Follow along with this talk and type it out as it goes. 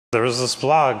There was this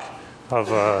blog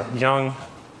of a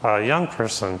young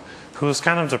person who was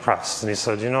kind of depressed, and he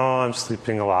said, I'm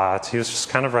sleeping a lot. He was just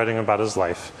kind of writing about his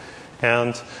life.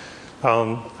 And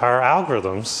our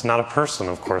algorithms, not a person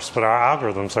of course, but our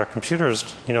algorithms, our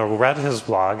computers, read his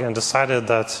blog and decided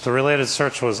that the related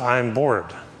search was "I'm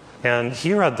bored." And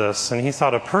he read this and he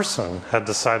thought a person had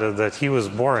decided that he was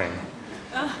boring.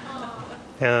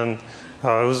 And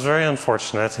it was very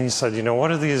unfortunate. And he said, what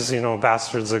are these,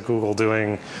 bastards at Google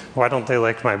doing? Why don't they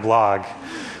like my blog?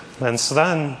 And so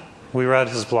then we read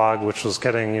his blog, which was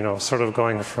getting, sort of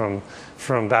going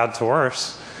from bad to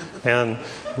worse. And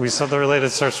we said the related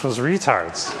search was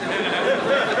retards.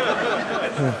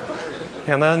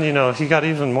 And then, he got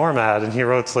even more mad and he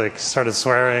wrote, started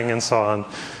swearing and so on.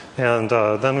 And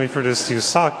then we produced "You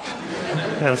Suck."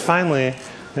 And finally,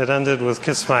 it ended with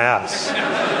 "Kiss My Ass."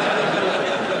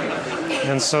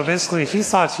 And so basically, he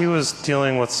thought he was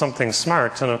dealing with something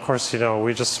smart. And of course,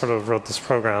 we just sort of wrote this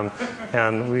program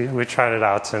and we tried it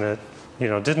out and it,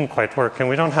 didn't quite work. And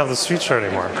we don't have this feature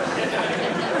anymore.